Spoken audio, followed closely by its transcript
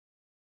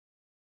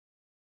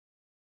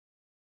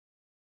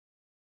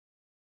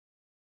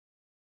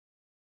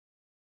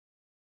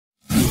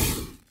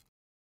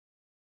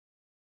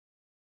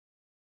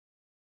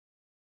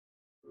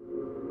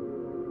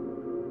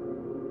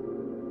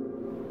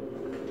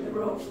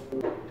bro.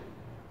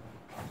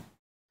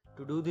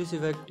 To do this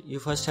effect, you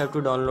first have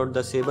to download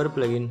the Saber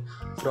plugin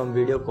from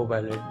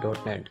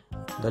videocopilot.net.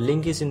 The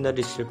link is in the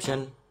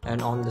description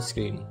and on the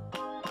screen.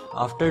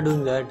 After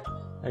doing that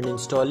and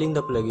installing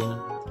the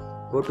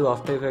plugin, go to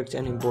After Effects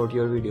and import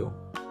your video.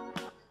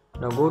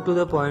 Now go to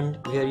the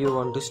point where you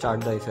want to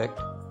start the effect.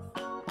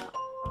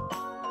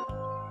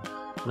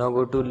 Now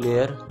go to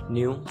Layer,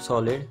 New,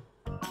 Solid.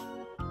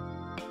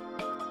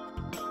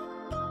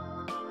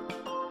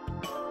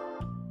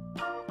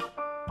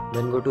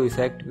 Then go to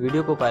Effect,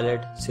 Video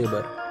Copilot,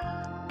 Saber.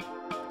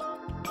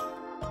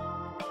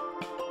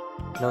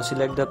 Now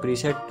select the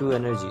preset to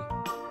Energy.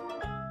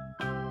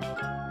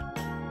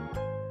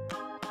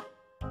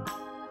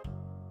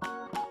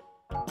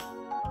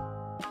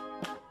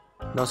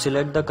 Now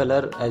select the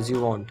color as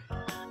you want.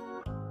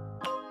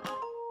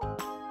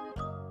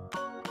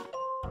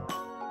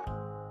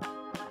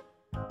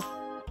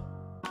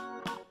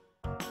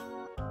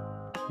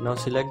 Now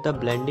select the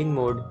blending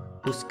mode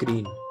to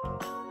screen.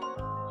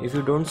 If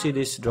you don't see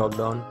this drop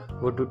down,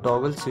 go to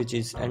Toggle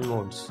Switches and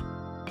Modes.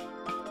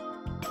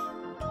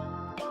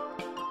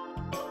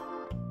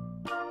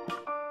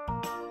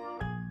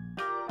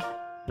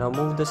 Now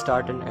move the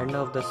start and end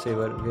of the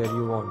saber where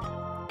you want.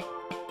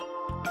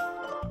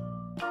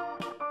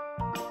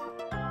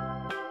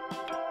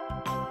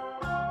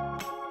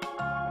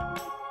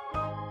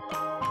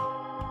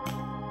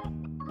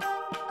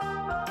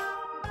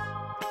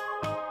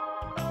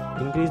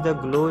 Increase the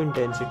glow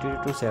intensity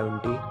to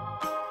 70.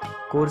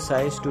 Core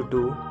size to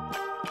 2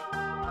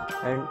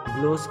 and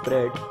glow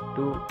spread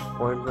to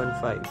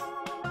 0.15.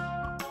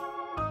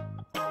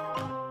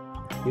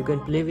 You can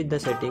play with the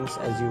settings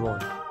as you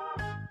want.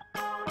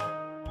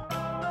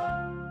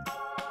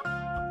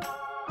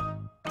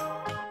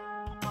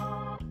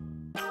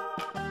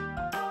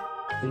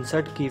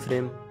 Insert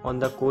keyframe on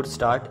the core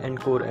start and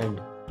core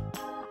end.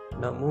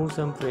 Now move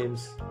some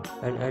frames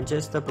and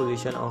adjust the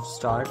position of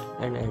start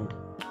and end.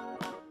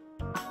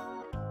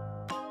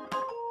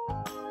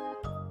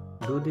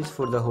 Do this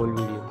for the whole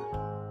video.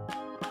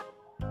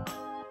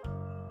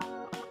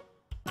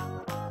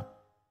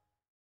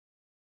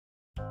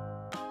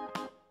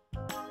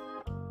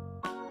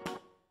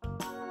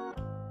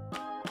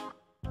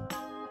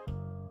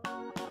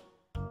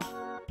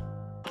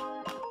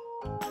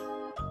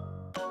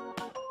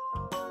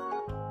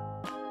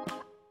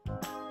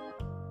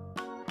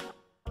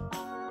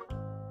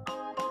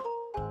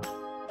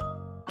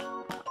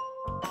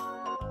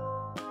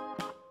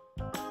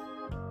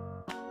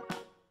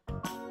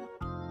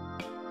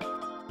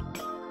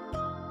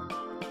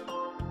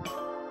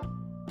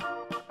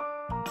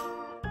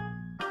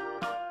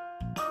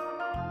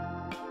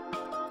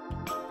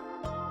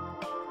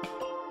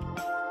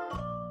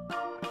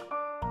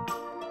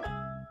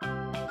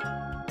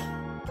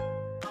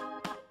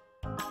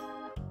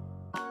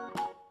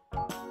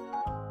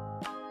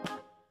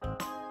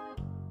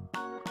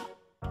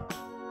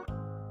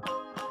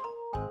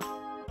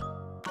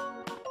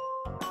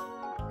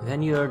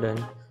 When you are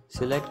done,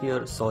 select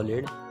your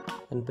solid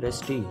and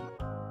press T.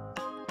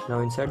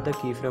 Now insert the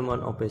keyframe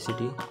on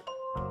opacity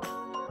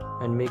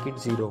and make it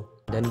 0.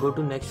 Then go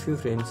to next few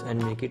frames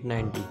and make it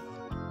 90.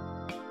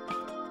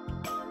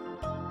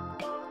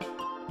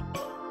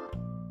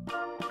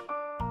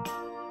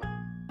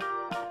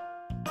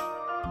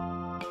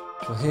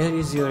 So here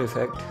is your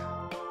effect.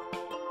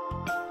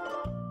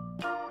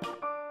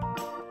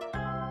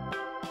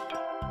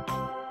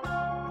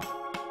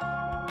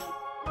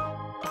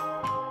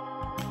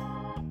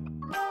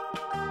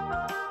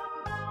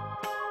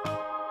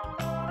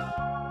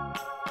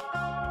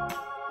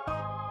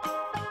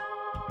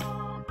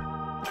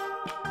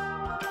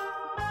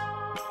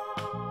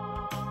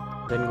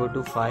 Then go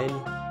to File,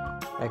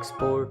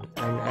 Export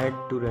and Add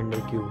to Render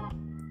Queue.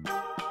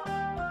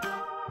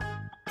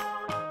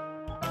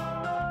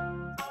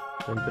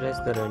 Then press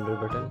the render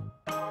button.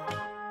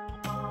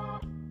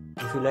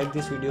 If you like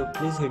this video,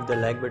 please hit the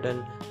like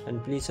button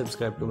and please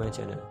subscribe to my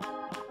channel.